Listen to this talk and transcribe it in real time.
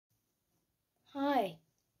Hi.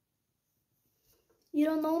 You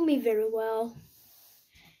don't know me very well.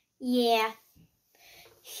 Yeah.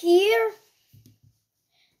 Here,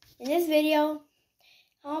 in this video,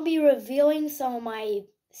 I'll be revealing some of my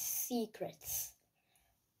secrets.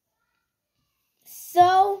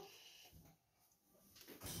 So,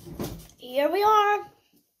 here we are.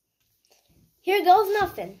 Here goes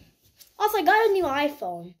nothing. Also, I got a new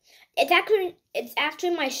iPhone. It's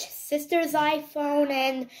actually my sister's iPhone,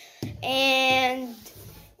 and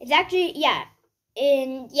it's actually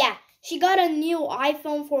she got a new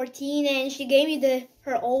iPhone 14, and she gave me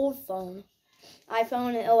her old phone,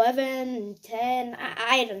 iPhone 11, 10.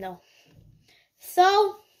 I don't know.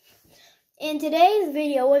 So, in today's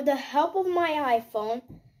video, with the help of my iPhone,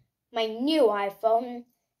 my new iPhone,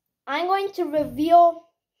 I'm going to reveal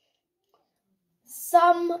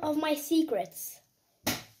some of my secrets.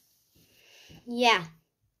 Yeah.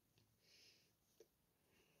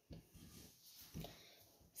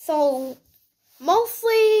 So,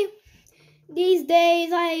 mostly these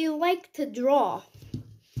days I like to draw.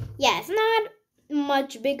 Yeah, it's not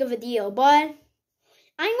much big of a deal, but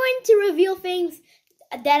I'm going to reveal things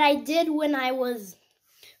that I did when I was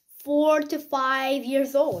 4 to 5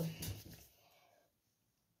 years old.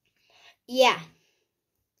 Yeah.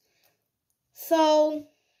 So,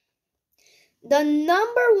 the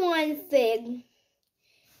number one thing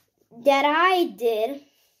that I did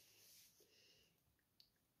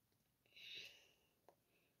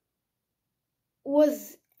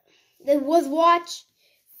was watch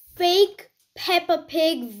fake Peppa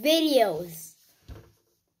Pig videos.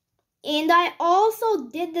 And I also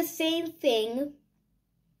did the same thing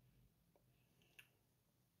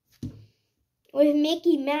with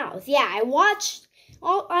Mickey Mouse. Yeah, I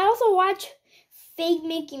also watched fake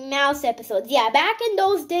Mickey Mouse episodes. Yeah, back in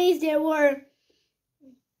those days there were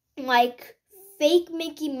like fake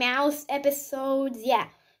Mickey Mouse episodes, yeah,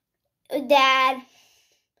 that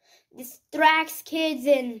distracts kids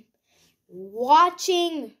in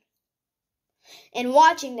watching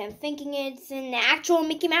them, thinking it's an actual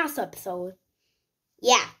Mickey Mouse episode.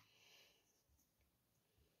 Yeah.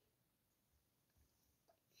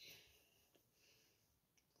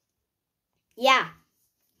 Yeah.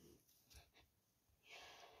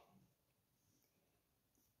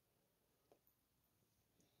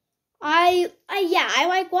 I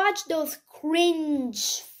like watch those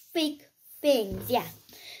cringe fake things, yeah.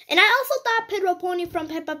 And I also thought Pedro Pony from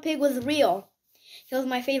Peppa Pig was real. He was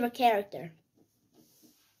my favorite character.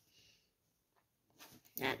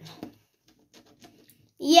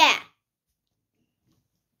 Yeah.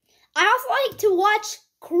 I also like to watch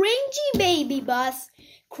Cringy Baby Bus,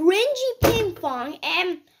 Cringy Ping Pong,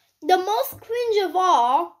 and the most cringe of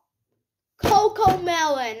all,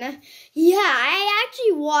 CoComelon. Yeah, I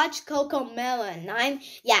actually watched CoComelon.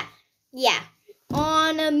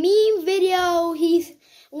 On a meme video, he's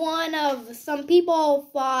one of some people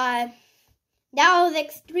thought that was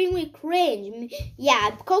extremely cringe. Yeah,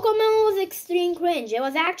 CoComelon was extreme cringe. It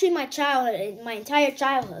was actually my entire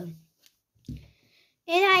childhood.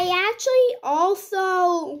 And I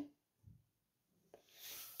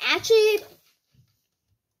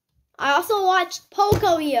also watched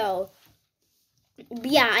Pocoyo.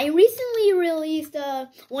 Yeah, I recently released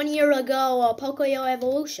 1 year ago Pocoyo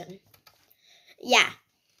Evolution. Yeah,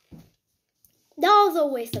 that was a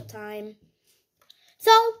waste of time.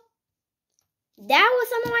 So, that was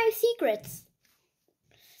some of my secrets.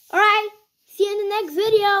 Alright, see you in the next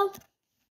video.